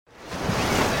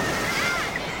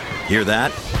Hear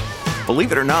that?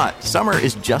 Believe it or not, summer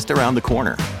is just around the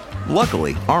corner.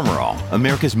 Luckily, Armor All,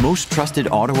 America's most trusted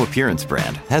auto appearance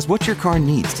brand, has what your car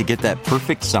needs to get that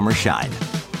perfect summer shine.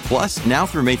 Plus, now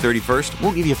through May 31st,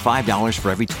 we'll give you $5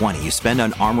 for every $20 you spend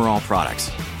on Armor All products.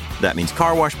 That means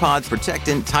car wash pods,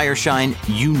 protectant, tire shine,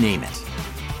 you name it.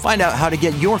 Find out how to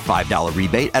get your $5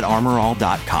 rebate at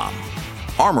armorall.com.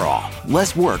 Armor All,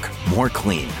 less work, more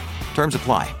clean. Terms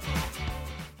apply.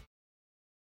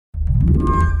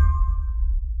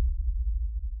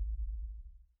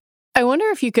 I wonder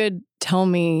if you could tell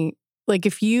me, like,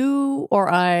 if you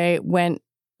or I went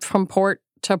from port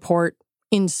to port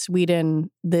in Sweden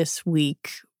this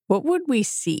week, what would we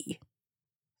see?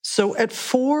 So at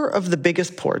 4 of the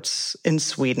biggest ports in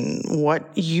Sweden,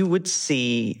 what you would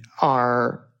see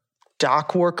are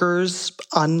dock workers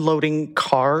unloading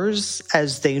cars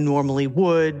as they normally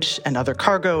would and other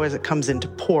cargo as it comes into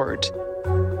port.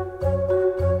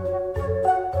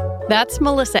 That's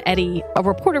Melissa Eddy, a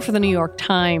reporter for the New York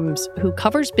Times who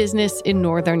covers business in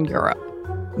Northern Europe.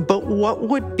 But what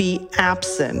would be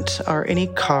absent are any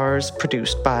cars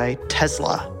produced by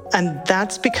Tesla. And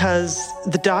that's because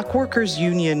the dock workers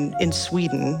union in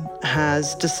Sweden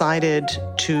has decided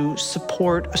to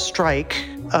support a strike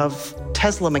of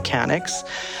Tesla mechanics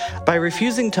by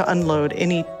refusing to unload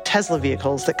any Tesla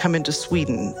vehicles that come into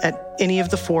Sweden at any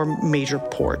of the 4 major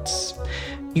ports.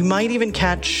 You might even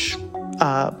catch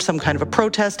some kind of a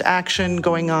protest action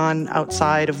going on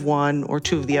outside of 1 or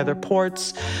 2 of the other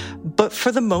ports. But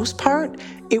for the most part,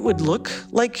 it would look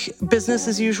like business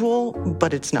as usual,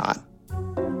 but it's not.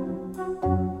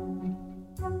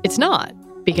 It's not,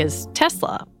 because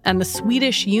Tesla and the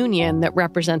Swedish union that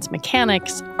represents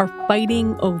mechanics are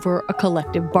fighting over a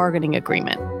collective bargaining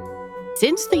agreement.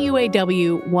 Since the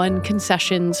UAW won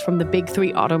concessions from the big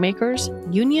 3 automakers,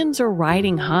 unions are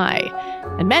riding high,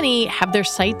 and many have their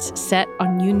sights set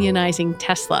on unionizing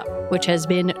Tesla, which has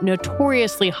been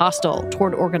notoriously hostile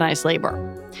toward organized labor.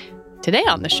 Today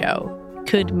on the show,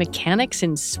 could mechanics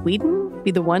in Sweden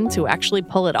be the ones who actually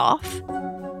pull it off?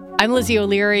 I'm Lizzie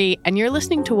O'Leary, and you're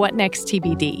listening to What Next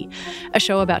TBD, a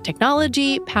show about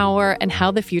technology, power, and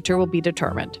how the future will be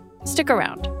determined. Stick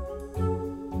around.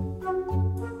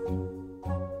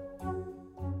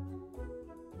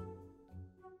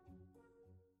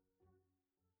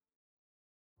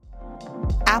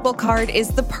 Apple Card is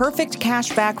the perfect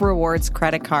cashback rewards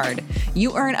credit card.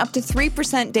 You earn up to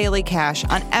 3% daily cash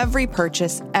on every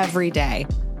purchase every day.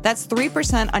 That's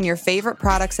 3% on your favorite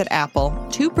products at Apple,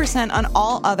 2% on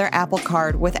all other Apple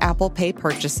Card with Apple Pay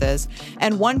purchases,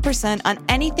 and 1% on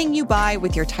anything you buy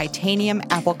with your titanium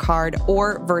Apple Card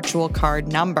or virtual card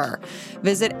number.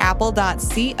 Visit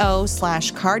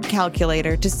apple.co/card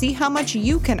calculator to see how much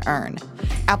you can earn.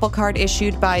 Apple Card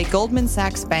issued by Goldman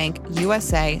Sachs Bank,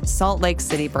 USA, Salt Lake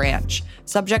City branch.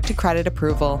 Subject to credit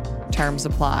approval. Terms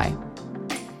apply.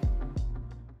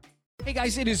 Hey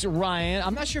guys, it is Ryan.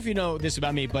 I'm not sure if you know this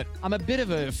about me, but I'm a bit of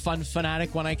a fun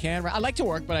fanatic when I can. I like to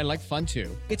work, but I like fun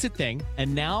too. It's a thing.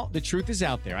 And now the truth is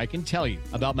out there. I can tell you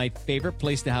about my favorite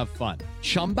place to have fun.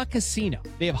 Chumba Casino.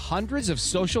 They have hundreds of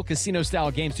social casino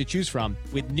style games to choose from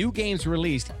with new games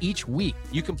released each week.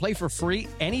 You can play for free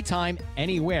anytime,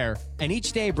 anywhere. And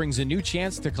each day brings a new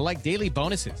chance to collect daily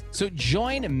bonuses. So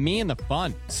join me in the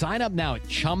fun. Sign up now at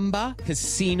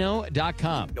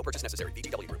ChumbaCasino.com. No purchase necessary.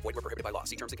 VGW Group. Void where prohibited by law.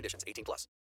 See terms and conditions. 18+.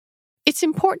 It's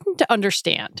important to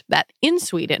understand that in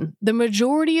Sweden, the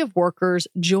majority of workers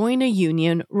join a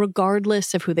union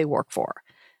regardless of who they work for.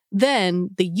 Then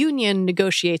the union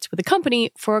negotiates with the company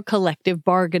for a collective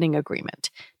bargaining agreement.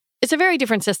 It's a very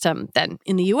different system than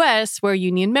in the US, where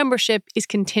union membership is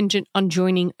contingent on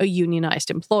joining a unionized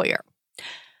employer.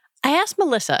 I asked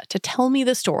Melissa to tell me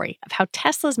the story of how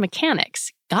Tesla's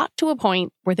mechanics got to a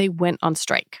point where they went on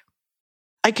strike.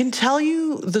 I can tell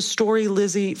you the story,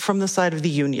 Lizzie, from the side of the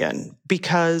union,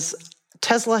 because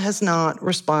Tesla has not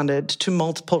responded to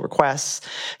multiple requests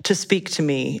to speak to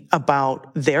me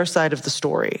about their side of the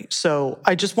story. So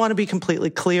I just want to be completely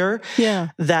clear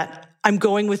that I'm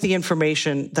going with the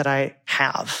information that I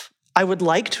have. I would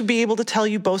like to be able to tell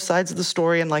you both sides of the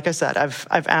story. And like I said,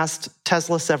 I've asked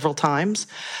Tesla several times.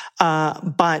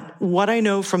 But what I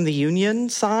know from the union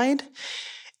side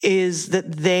is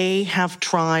that they have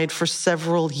tried for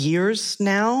several years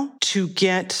now to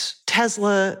get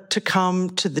Tesla to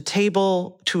come to the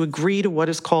table to agree to what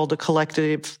is called a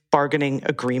collective bargaining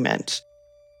agreement.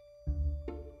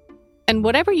 And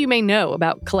whatever you may know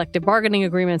about collective bargaining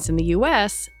agreements in the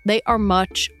US, they are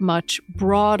much, much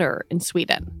broader in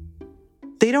Sweden.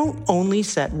 they don't only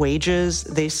set wages,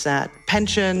 they set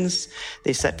pensions,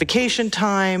 they set vacation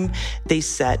time, they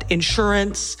set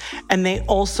insurance, and they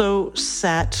also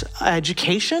set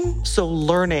education, so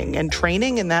learning and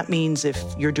training. And that means if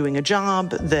you're doing a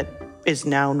job that is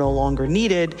now no longer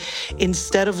needed,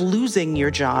 instead of losing your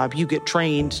job, you get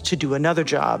trained to do another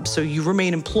job. So you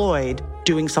remain employed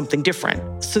doing something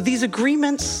different. So these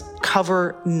agreements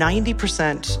cover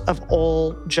 90% of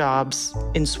all jobs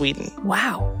in Sweden.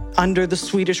 Wow. Under the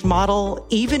Swedish model,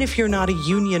 even if you're not a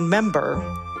union member,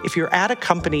 if you're at a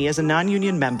company as a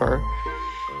non-union member,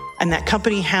 and that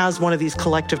company has one of these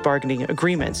collective bargaining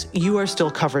agreements, you are still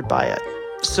covered by it.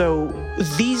 So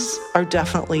these are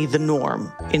definitely the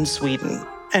norm in Sweden.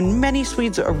 And many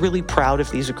Swedes are really proud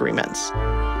of these agreements.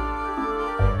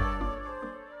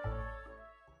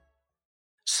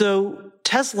 So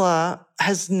Tesla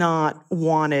has not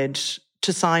wanted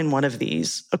to sign one of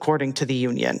these, according to the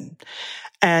union.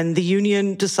 And the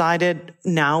union decided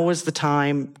now was the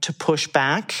time to push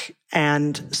back.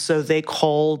 And so they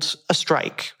called a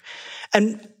strike.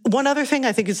 And one other thing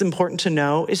I think is important to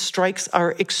know is strikes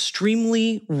are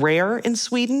extremely rare in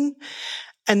Sweden.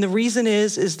 And the reason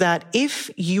is that if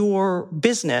your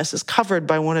business is covered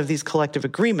by one of these collective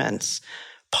agreements,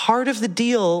 part of the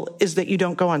deal is that you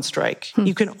don't go on strike.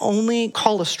 You can only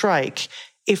call a strike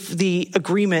if the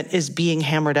agreement is being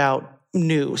hammered out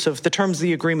new. So if the terms of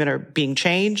the agreement are being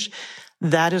changed,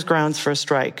 that is grounds for a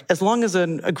strike. As long as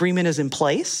an agreement is in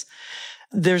place,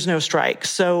 there's no strike.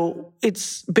 So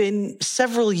it's been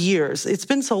several years. It's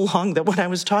been so long that when I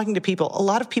was talking to people, a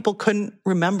lot of people couldn't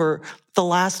remember the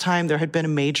last time there had been a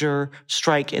major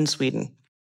strike in Sweden.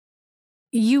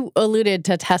 You alluded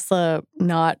to Tesla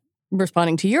not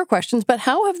responding to your questions, but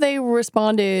how have they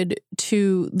responded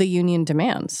to the union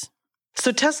demands?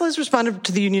 So Tesla has responded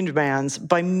to the union demands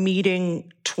by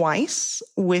meeting twice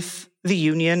with the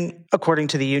union, according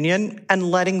to the union,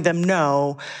 and letting them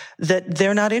know that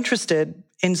they're not interested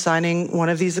in signing one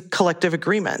of these collective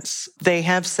agreements. They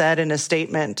have said in a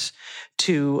statement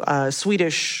to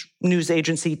Swedish news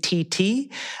agency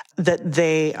TT that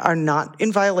they are not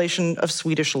in violation of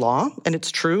Swedish law. And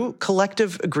it's true,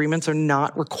 collective agreements are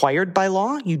not required by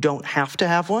law. You don't have to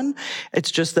have one. It's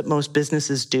just that most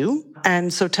businesses do.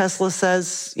 And so Tesla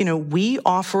says, we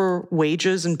offer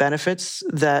wages and benefits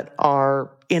that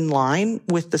are in line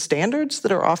with the standards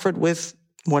that are offered with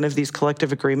one of these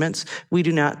collective agreements. We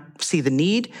do not see the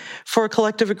need for a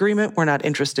collective agreement. We're not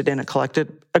interested in a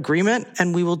collective agreement,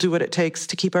 and we will do what it takes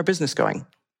to keep our business going.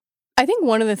 I think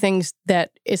one of the things that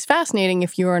is fascinating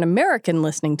if you're an American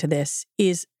listening to this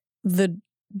is the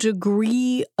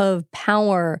degree of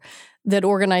power that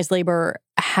organized labor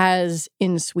has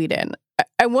in Sweden.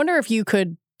 I wonder if you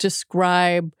could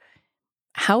describe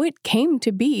how it came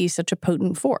to be such a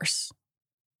potent force.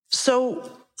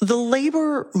 So the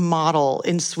labor model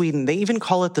in Sweden, they even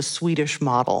call it the Swedish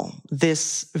model,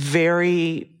 this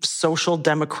very social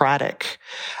democratic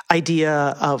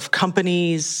idea of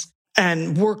companies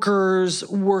and workers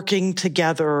working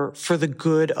together for the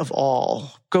good of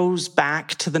all, goes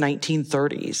back to the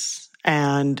 1930s.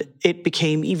 And it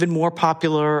became even more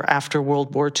popular after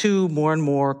World War II. More and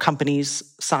more companies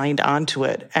signed onto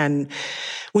it. And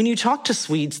when you talk to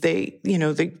Swedes, they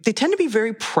tend to be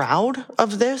very proud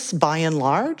of this by and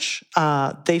large.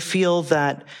 They feel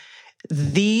that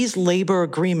these labor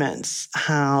agreements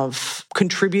have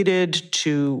contributed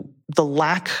to the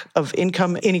lack of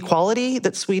income inequality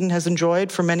that Sweden has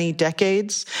enjoyed for many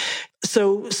decades.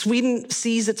 So Sweden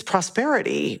sees its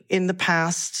prosperity in the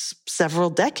past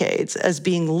several decades as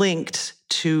being linked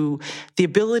to the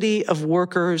ability of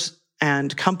workers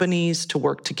and companies to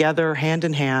work together hand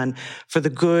in hand for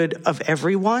the good of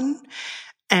everyone.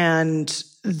 And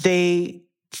they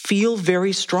feel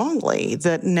very strongly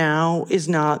that now is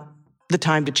not the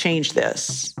time to change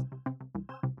this.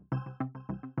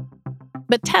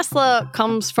 But Tesla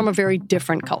comes from a very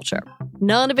different culture.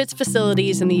 None of its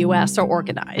facilities in the U.S. are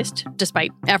organized,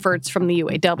 despite efforts from the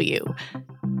UAW.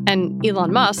 And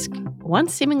Elon Musk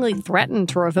once seemingly threatened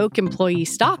to revoke employee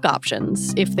stock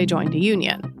options if they joined a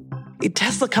union.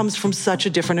 Tesla comes from such a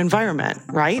different environment,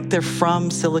 right? They're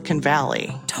from Silicon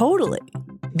Valley. Totally.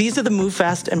 These are the move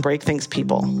fast and break things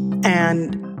people.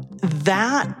 And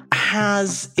that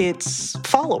has its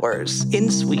followers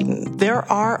in Sweden. There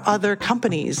are other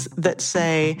companies that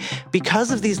say,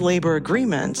 because of these labor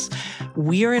agreements,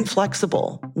 we are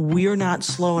inflexible. We're not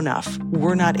slow enough.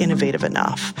 We're not innovative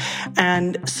enough.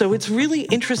 And so it's really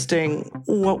interesting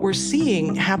what we're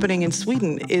seeing happening in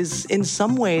Sweden is in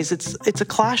some ways it's a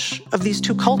clash of these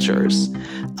two cultures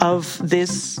of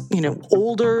this,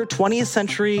 older 20th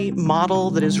century model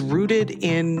that is rooted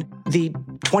in the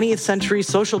 20th century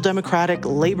social democratic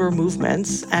labor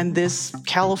movements and this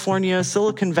California,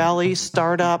 Silicon Valley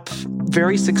startup,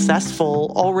 very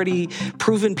successful, already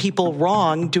proven people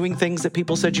wrong, doing things that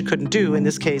people said you couldn't do. In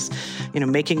this case,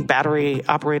 making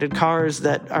battery-operated cars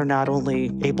that are not only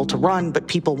able to run, but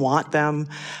people want them.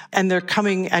 And they're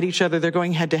coming at each other. They're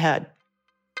going head to head.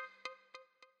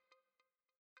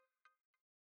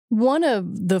 One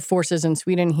of the forces in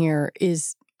Sweden here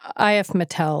is IF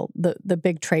Metall, the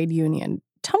big trade union.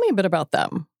 Tell me a bit about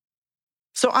them.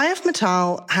 So IF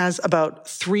Metall has about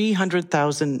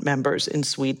 300,000 members in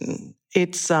Sweden.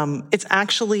 It's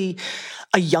actually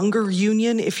a younger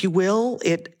union, if you will.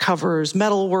 It covers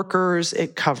metal workers.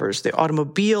 It covers the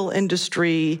automobile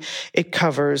industry. It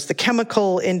covers the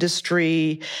chemical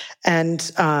industry.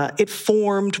 And it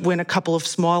formed when a couple of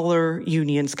smaller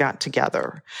unions got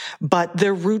together. But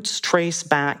their roots trace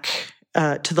back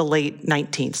to the late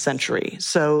 19th century.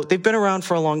 So they've been around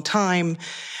for a long time.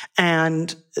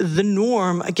 And the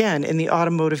norm, again, in the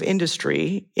automotive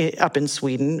industry up in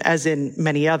Sweden, as in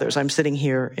many others, I'm sitting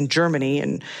here in Germany,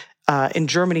 and in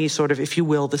Germany, sort of, if you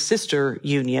will, the sister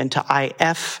union to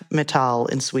IF Metall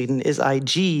in Sweden is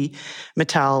IG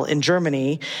Metall in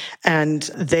Germany. And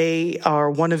they are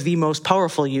one of the most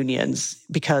powerful unions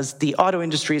because the auto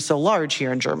industry is so large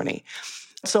here in Germany.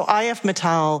 So IF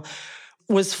Metall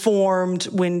was formed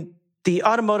when the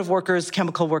automotive workers,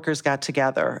 chemical workers got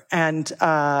together, and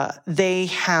they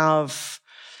have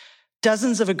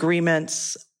dozens of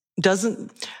agreements,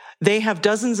 they have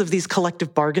dozens of these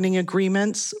collective bargaining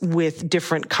agreements with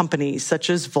different companies, such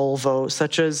as Volvo,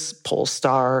 such as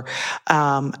Polestar.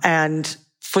 And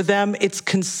for them, it's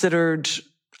considered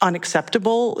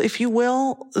unacceptable, if you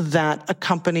will, that a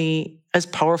company as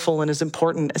powerful and as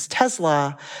important as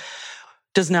Tesla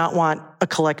does not want a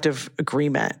collective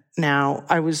agreement. Now,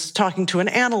 I was talking to an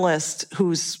analyst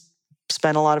who's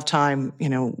spent a lot of time,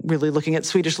 really looking at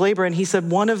Swedish labor, and he said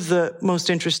one of the most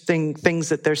interesting things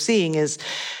that they're seeing is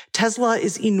Tesla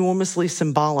is enormously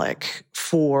symbolic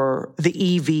for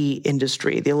the EV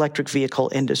industry, the electric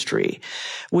vehicle industry,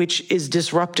 which is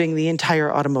disrupting the entire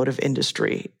automotive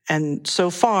industry. And so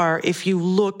far, if you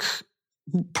look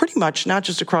pretty much not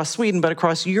just across Sweden, but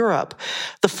across Europe,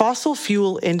 the fossil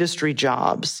fuel industry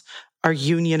jobs are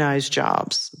unionized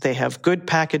jobs. They have good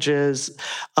packages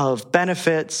of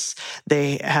benefits.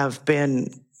 They have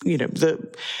been,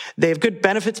 they have good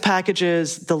benefits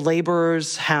packages. The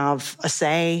laborers have a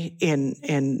say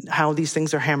in how these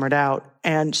things are hammered out.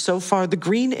 And so far, the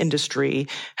green industry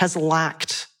has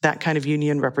lacked that kind of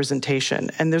union representation.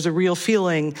 And there's a real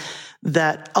feeling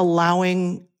that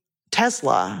allowing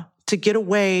Tesla to get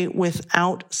away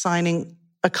without signing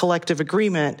a collective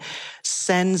agreement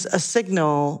sends a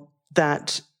signal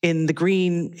that in the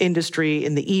green industry,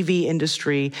 in the EV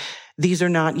industry, these are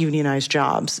not unionized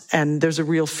jobs. And there's a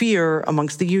real fear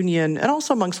amongst the union and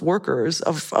also amongst workers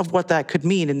of what that could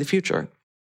mean in the future.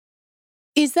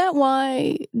 Is that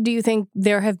why, do you think,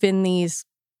 there have been these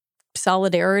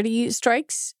solidarity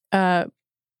strikes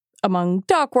among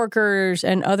dock workers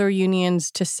and other unions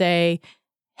to say,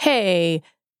 hey,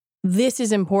 this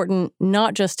is important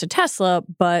not just to Tesla,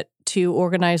 but to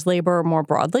organized labor more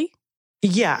broadly?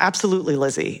 Yeah, absolutely,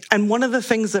 Lizzie. And one of the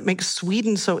things that makes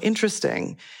Sweden so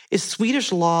interesting is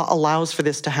Swedish law allows for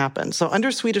this to happen. So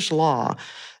under Swedish law,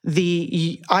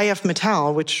 the IF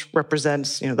Metall, which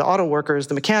represents, the auto workers,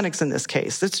 the mechanics in this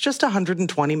case, it's just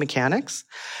 120 mechanics.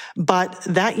 But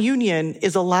that union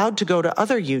is allowed to go to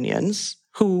other unions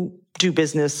who do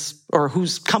business or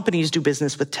whose companies do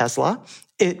business with Tesla.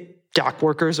 Dock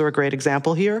workers are a great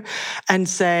example here, and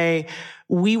say,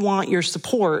 we want your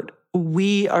support.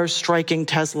 We are striking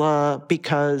Tesla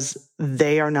because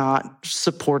they are not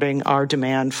supporting our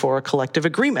demand for a collective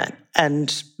agreement.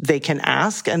 And they can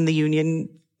ask, and the union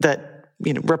that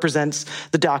represents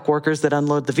the dock workers that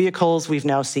unload the vehicles, we've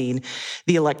now seen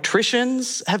the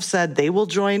electricians have said they will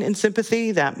join in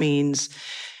sympathy. That means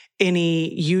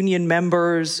any union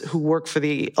members who work for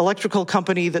the electrical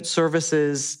company that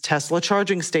services Tesla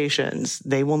charging stations,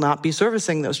 they will not be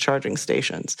servicing those charging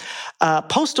stations.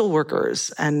 Postal workers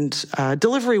and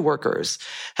delivery workers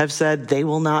have said they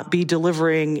will not be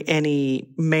delivering any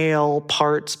mail,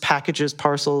 parts, packages,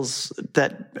 parcels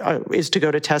that is to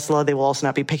go to Tesla. They will also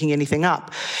not be picking anything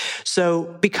up.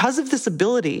 So because of this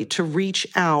ability to reach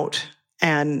out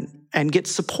and get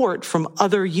support from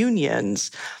other unions,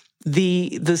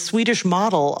 the Swedish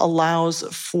model allows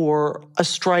for a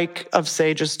strike of,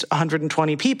 say, just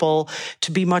 120 people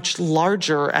to be much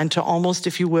larger and to almost,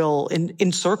 if you will,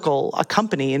 encircle a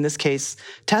company, in this case,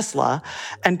 Tesla,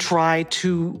 and try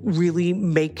to really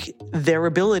make their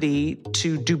ability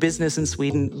to do business in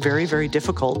Sweden very, very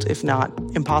difficult, if not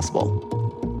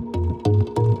impossible.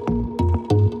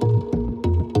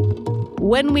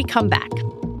 When we come back,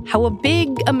 how a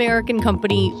big American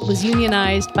company was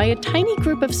unionized by a tiny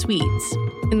group of Swedes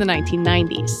in the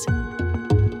 1990s.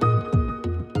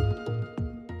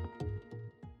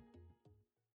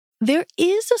 There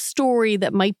is a story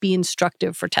that might be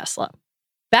instructive for Tesla.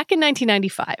 Back in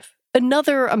 1995,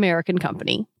 another American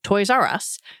company, Toys R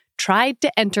Us, tried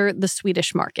to enter the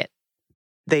Swedish market.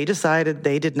 They decided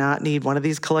they did not need one of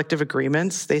these collective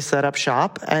agreements. They set up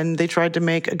shop and they tried to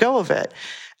make a go of it.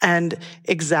 And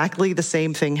exactly the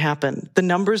same thing happened. The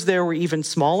numbers there were even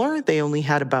smaller. They only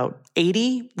had about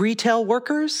 80 retail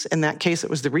workers. In that case, it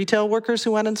was the retail workers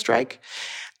who went on strike.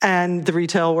 And the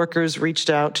retail workers reached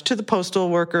out to the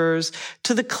postal workers,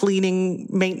 to the cleaning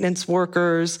maintenance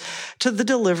workers, to the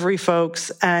delivery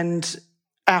folks. And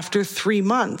after 3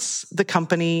 months, the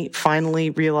company finally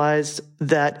realized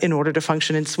that in order to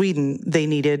function in Sweden, they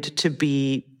needed to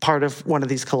be part of one of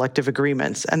these collective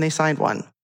agreements, and they signed one.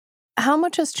 How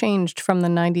much has changed from the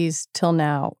 90s till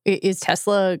now? Is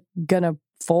Tesla going to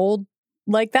fold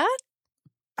like that?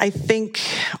 I think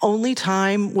only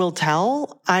time will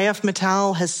tell. IF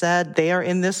Metall has said they are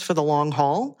in this for the long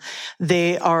haul.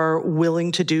 They are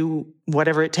willing to do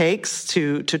whatever it takes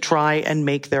to try and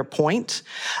make their point.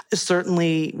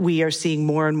 Certainly, we are seeing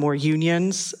more and more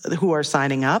unions who are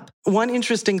signing up. One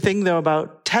interesting thing, though,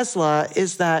 about Tesla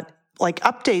is that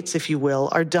updates, if you will,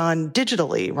 are done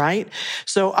digitally, right?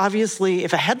 So obviously,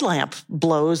 if a headlamp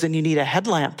blows and you need a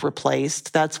headlamp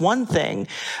replaced, that's one thing.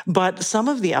 But some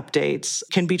of the updates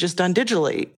can be just done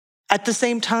digitally. At the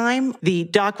same time, the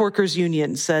dock workers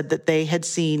union said that they had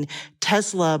seen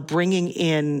Tesla bringing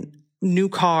in new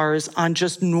cars on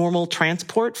just normal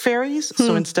transport ferries.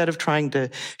 So instead of trying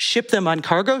to ship them on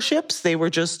cargo ships, they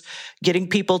were just getting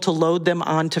people to load them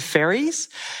onto ferries.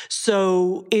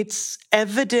 So it's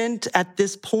evident at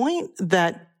this point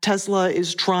that Tesla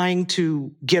is trying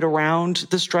to get around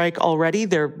the strike already.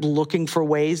 They're looking for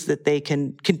ways that they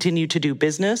can continue to do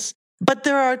business. But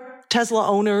there are Tesla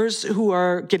owners who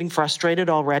are getting frustrated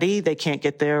already. They can't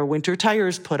get their winter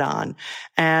tires put on.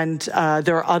 And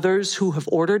there are others who have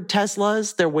ordered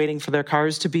Teslas. They're waiting for their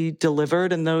cars to be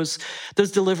delivered, and those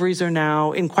deliveries are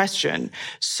now in question.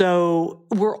 So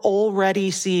we're already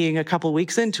seeing, a couple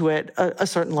weeks into it, a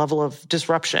certain level of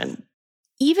disruption.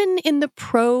 Even in the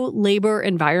pro-labor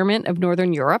environment of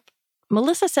Northern Europe,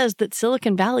 Melissa says that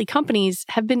Silicon Valley companies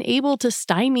have been able to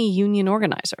stymie union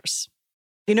organizers.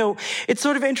 You know, it's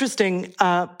sort of interesting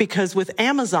because with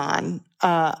Amazon,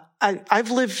 I've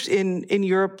lived in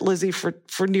Europe, Lizzie,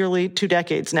 for nearly 2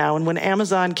 decades now. And when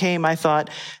Amazon came, I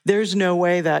thought, there's no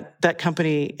way that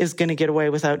company is going to get away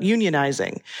without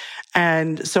unionizing.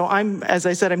 And so as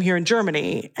I said, I'm here in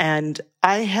Germany, and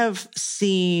I have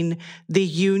seen the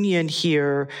union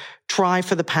here try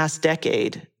for the past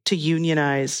decade to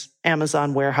unionize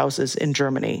Amazon warehouses in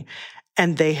Germany,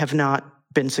 and they have not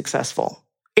been successful.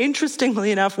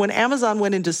 Interestingly enough, when Amazon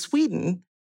went into Sweden,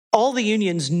 all the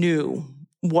unions knew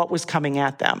what was coming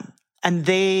at them. And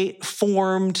they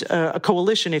formed a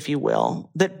coalition, if you will,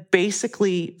 that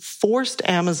basically forced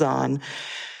Amazon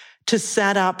to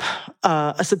set up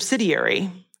a subsidiary.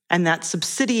 And that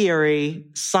subsidiary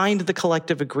signed the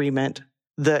collective agreement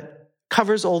that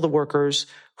covers all the workers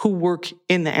who work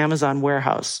in the Amazon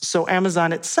warehouse. So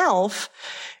Amazon itself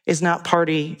is not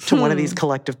party to one of these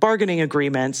collective bargaining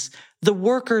agreements. The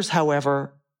workers,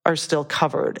 however, are still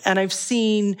covered. And I've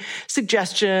seen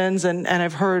suggestions and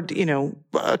I've heard,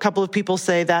 a couple of people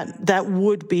say that that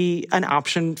would be an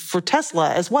option for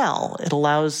Tesla as well. It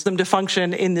allows them to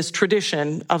function in this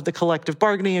tradition of the collective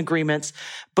bargaining agreements,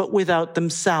 but without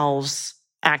themselves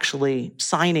actually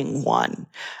signing one.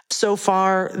 So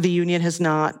far, the union has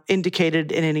not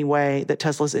indicated in any way that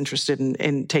Tesla's interested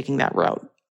in taking that route.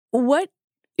 What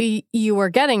you are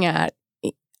getting at,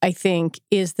 I think,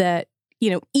 is that,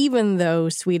 even though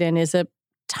Sweden is a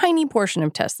tiny portion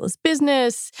of Tesla's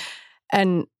business,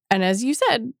 and as you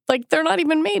said, they're not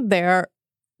even made there,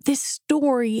 this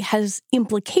story has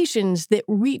implications that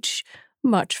reach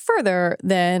much further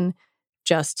than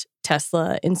just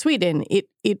Tesla in Sweden.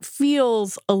 It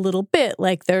feels a little bit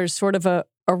like there's sort of a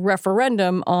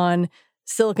referendum on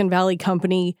Silicon Valley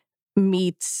company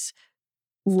meets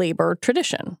labor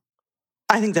tradition.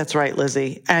 I think that's right,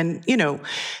 Lizzie. And,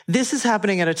 this is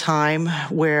happening at a time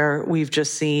where we've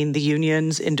just seen the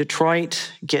unions in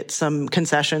Detroit get some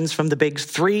concessions from the big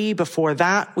three. Before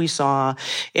that, we saw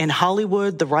in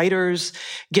Hollywood, the writers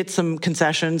get some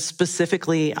concessions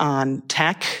specifically on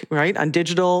tech, right? On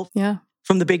digital. Yeah.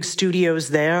 From the big studios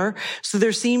there. So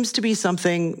there seems to be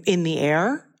something in the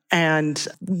air. And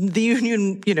the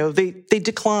union, they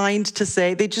declined to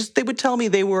say, they would tell me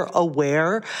they were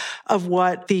aware of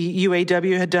what the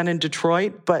UAW had done in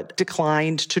Detroit, but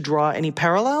declined to draw any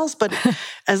parallels. But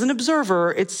as an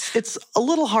observer, it's a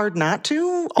little hard not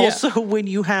to. Also, when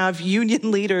you have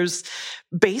union leaders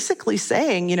basically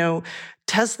saying,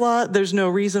 Tesla, there's no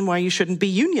reason why you shouldn't be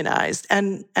unionized.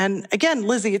 And again,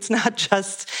 Lizzie, it's not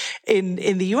just in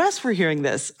the US we're hearing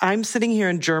this. I'm sitting here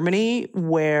in Germany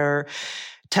where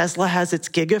Tesla has its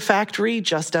gigafactory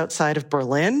just outside of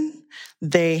Berlin.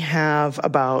 They have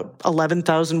about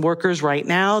 11,000 workers right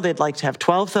now. They'd like to have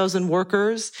 12,000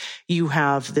 workers. You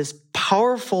have this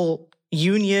powerful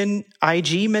union,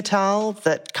 IG Metall,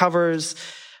 that covers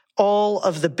all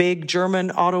of the big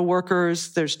German auto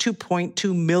workers. There's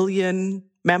 2.2 million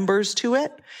members to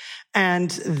it. And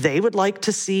they would like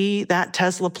to see that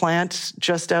Tesla plant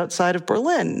just outside of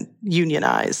Berlin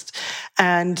unionized.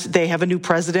 And they have a new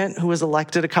president who was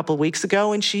elected a couple of weeks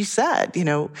ago. And she said,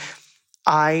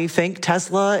 I think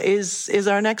Tesla is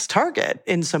our next target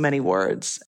in so many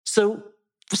words. So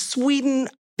Sweden,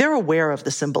 they're aware of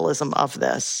the symbolism of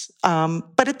this.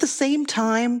 But at the same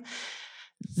time,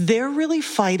 they're really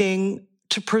fighting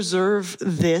to preserve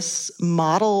this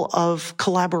model of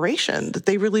collaboration that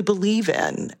they really believe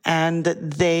in, and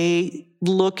that they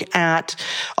look at.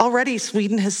 Already,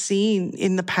 Sweden has seen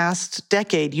in the past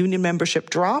decade union membership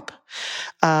drop.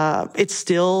 It's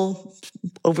still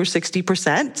over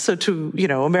 60%. So to,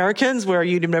 Americans, where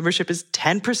union membership is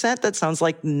 10%, that sounds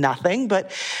like nothing.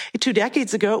 But 2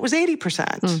 decades ago, it was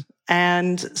 80%.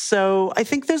 And so I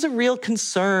think there's a real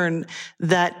concern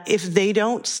that if they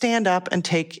don't stand up and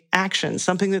take action,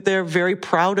 something that they're very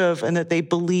proud of and that they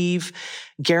believe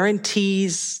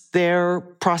guarantees their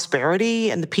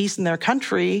prosperity and the peace in their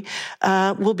country,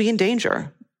 will be in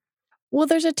danger. Well,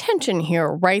 there's a tension here,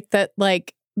 right? That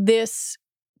this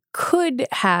could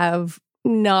have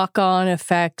knock-on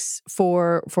effects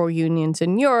for unions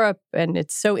in Europe. And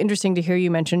it's so interesting to hear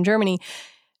you mention Germany.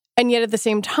 And yet at the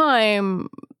same time,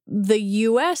 the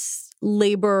U.S.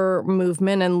 labor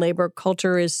movement and labor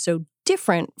culture is so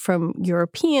different from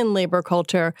European labor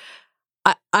culture.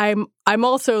 I'm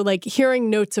also hearing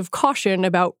notes of caution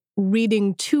about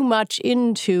reading too much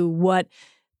into what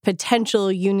potential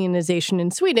unionization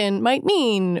in Sweden might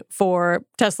mean for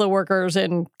Tesla workers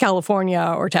in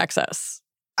California or Texas.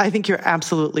 I think you're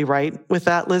absolutely right with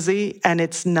that, Lizzie. And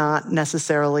it's not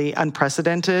necessarily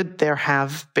unprecedented. There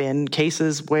have been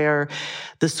cases where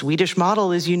the Swedish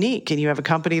model is unique, and you have a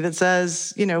company that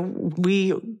says,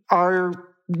 we are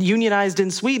unionized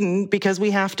in Sweden because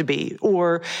we have to be.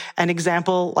 Or an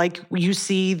example, like you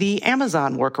see the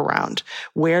Amazon workaround,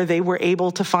 where they were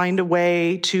able to find a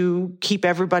way to keep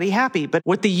everybody happy. But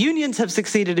what the unions have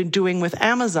succeeded in doing with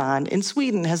Amazon in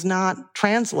Sweden has not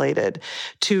translated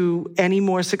to any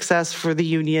more success for the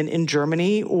union in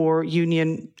Germany or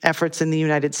union efforts in the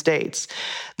United States.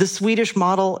 The Swedish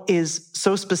model is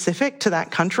so specific to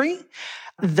that country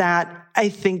that I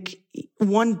think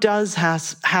one does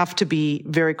have to be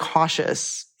very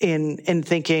cautious in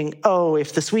thinking,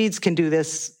 if the Swedes can do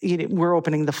this, we're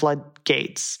opening the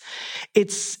floodgates.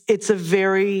 It's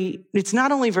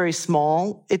not only very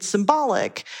small, it's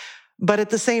symbolic, but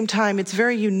at the same time, it's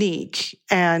very unique.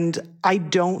 And I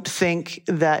don't think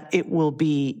that it will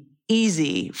be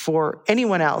easy for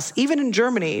anyone else, even in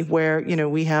Germany, where,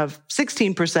 we have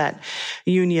 16%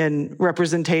 union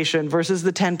representation versus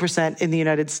the 10% in the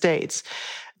United States.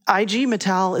 IG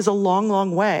Metall is a long,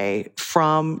 long way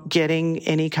from getting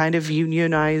any kind of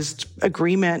unionized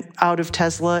agreement out of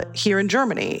Tesla here in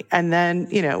Germany. And then,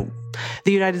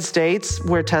 the United States,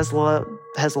 where Tesla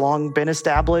has long been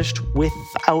established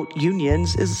without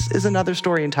unions, is another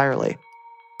story entirely.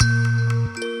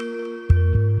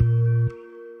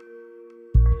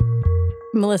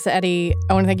 Melissa Eddy,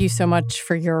 I want to thank you so much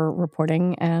for your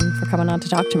reporting and for coming on to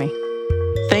talk to me.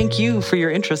 Thank you for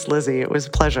your interest, Lizzie. It was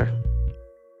a pleasure.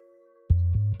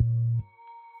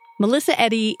 Melissa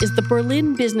Eddy is the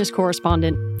Berlin business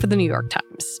correspondent for the New York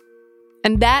Times.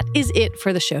 And that is it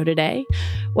for the show today.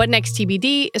 What Next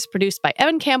TBD is produced by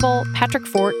Evan Campbell, Patrick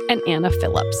Fort, and Anna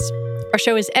Phillips. Our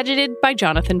show is edited by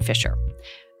Jonathan Fisher.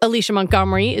 Alicia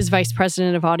Montgomery is vice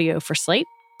president of audio for Slate.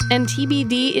 And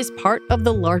TBD is part of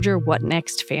the larger What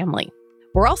Next family.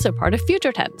 We're also part of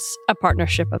Future Tense, a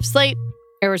partnership of Slate,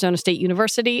 Arizona State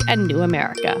University, and New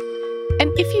America. And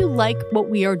if you like what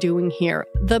we are doing here,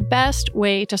 the best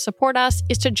way to support us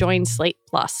is to join Slate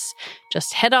Plus.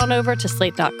 Just head on over to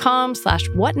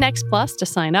slate.com/whatnextplus to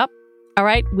sign up. All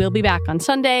right, we'll be back on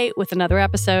Sunday with another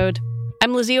episode.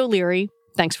 I'm Lizzie O'Leary.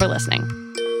 Thanks for listening.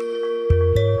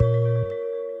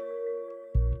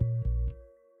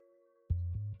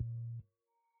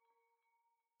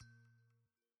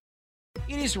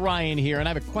 It is Ryan here, and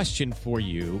I have a question for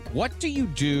you. What do you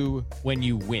do when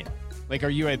you win? Like, are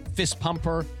you a fist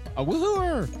pumper, a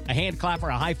woohooer, a hand clapper,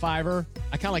 a high fiver?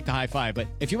 I kind of like the high five, but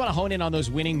if you want to hone in on those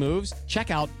winning moves,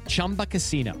 check out Chumba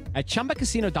Casino. At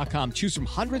ChumbaCasino.com, choose from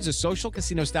hundreds of social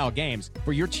casino style games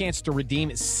for your chance to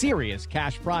redeem serious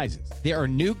cash prizes. There are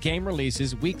new game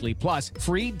releases weekly, plus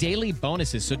free daily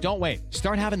bonuses. So don't wait.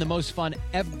 Start having the most fun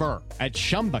ever at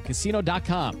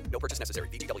ChumbaCasino.com. No purchase necessary.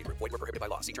 VGW Group. Void where prohibited by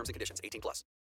law. See terms and conditions. 18+.